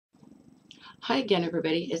Hi again,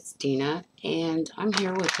 everybody. It's Dena, and I'm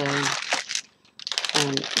here with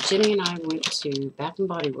Jenny and I went to Bath and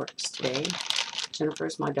Body Works today.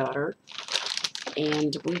 Jennifer's my daughter,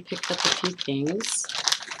 and we picked up a few things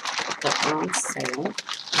that were on sale.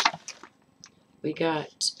 We got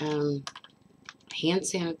hand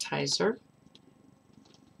sanitizer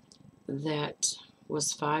that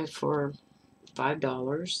was $5 for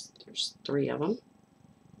 $5. There's 3 of them,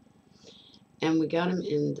 and we got them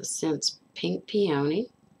in the scents Pink Peony.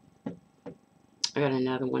 I got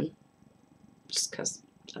another one just because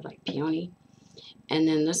I like peony. And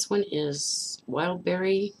then this one is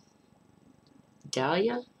Wildberry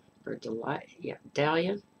Dahlia, or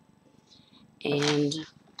Dahlia. And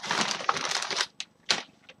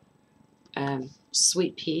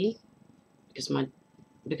sweet pea,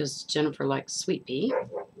 because Jennifer likes sweet pea.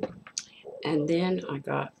 And then I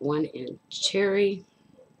got one in cherry,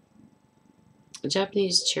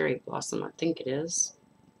 Japanese cherry blossom, I think it is.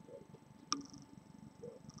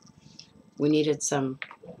 We needed some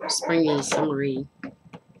springy, summery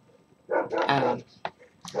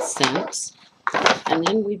scents. And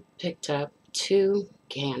then we picked up 2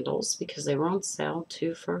 candles because they were on sale,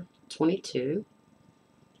 2 for $22.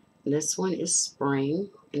 This one is spring,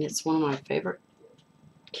 and it's one of my favorite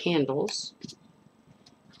candles.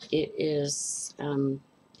 It is in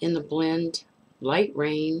the blend light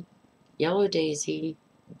rain, yellow daisy,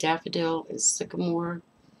 daffodil, and sycamore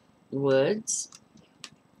woods.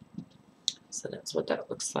 So that's what that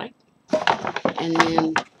looks like. And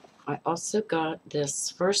then I also got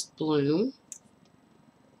this first bloom,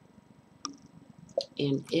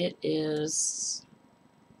 and it is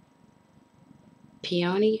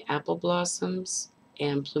peony, apple blossoms,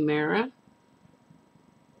 and plumeria.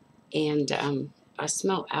 And I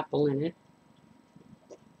smell apple in it.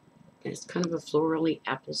 It's kind of a florally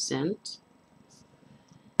apple scent.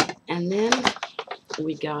 And then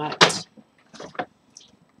we got,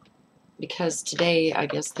 because today I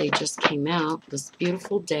guess they just came out, this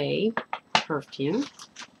Beautiful Day perfume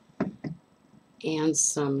and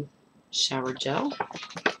some shower gel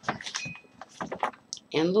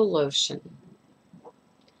and the lotion.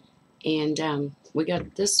 And we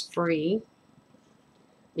got this free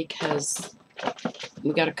because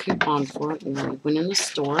we got a coupon for it when we went in the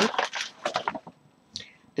store.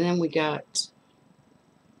 And then we got,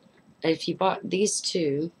 if you bought these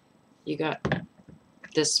 2, you got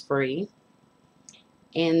this free.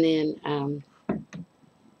 And then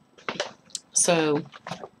so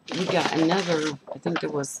we got another, I think there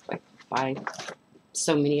was like 5,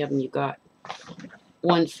 so many of them, you got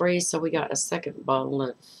one free. So we got a second bottle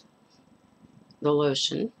of the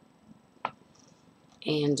lotion,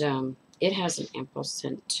 and it has an ample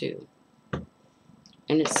scent too,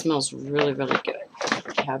 and it smells really, really good.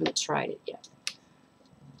 I haven't tried it yet.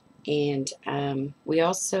 And we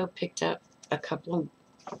also picked up a couple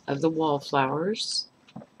of the wallflowers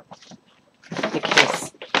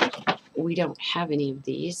because we don't have any of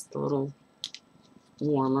these, the little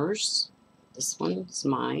warmers. This one's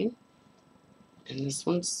mine, and this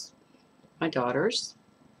one's my daughter's.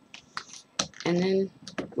 And then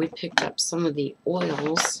we picked up some of the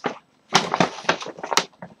oils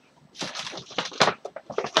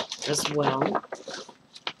as well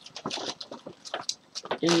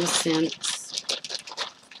in the scents.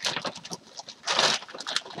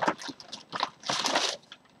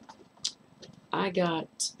 I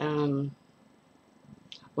got,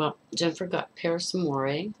 well, Jennifer got pear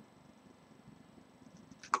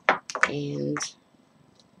and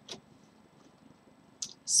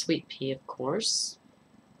sweet pea, of course.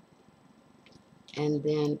 And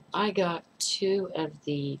then I got 2 of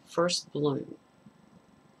the first bloom.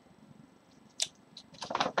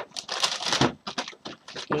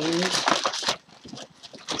 And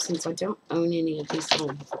since I don't own any of these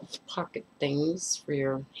little pocket things for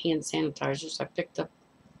your hand sanitizers, I picked up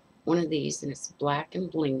one of these, and it's black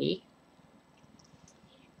and blingy.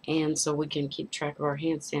 And so we can keep track of our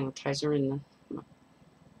hand sanitizer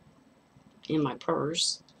in my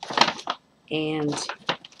purse. And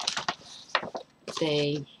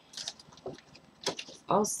they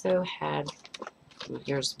also had, well,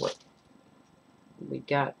 here's what we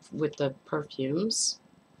got with the perfumes.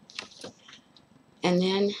 And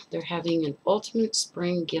then they're having an Ultimate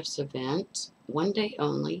Spring Gifts event, 1 day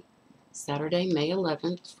only, Saturday, May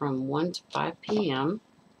 11th from 1 to 5 p.m.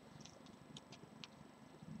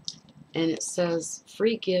 And it says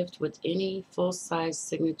free gift with any full-size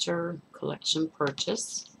signature collection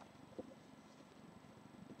purchase.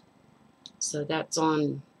 So that's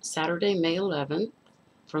on Saturday, May 11th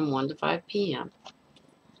from 1 to 5 p.m.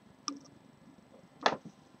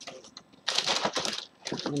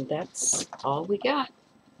 And that's all we got.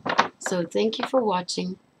 So thank you for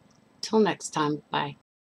watching. Till next time. Bye.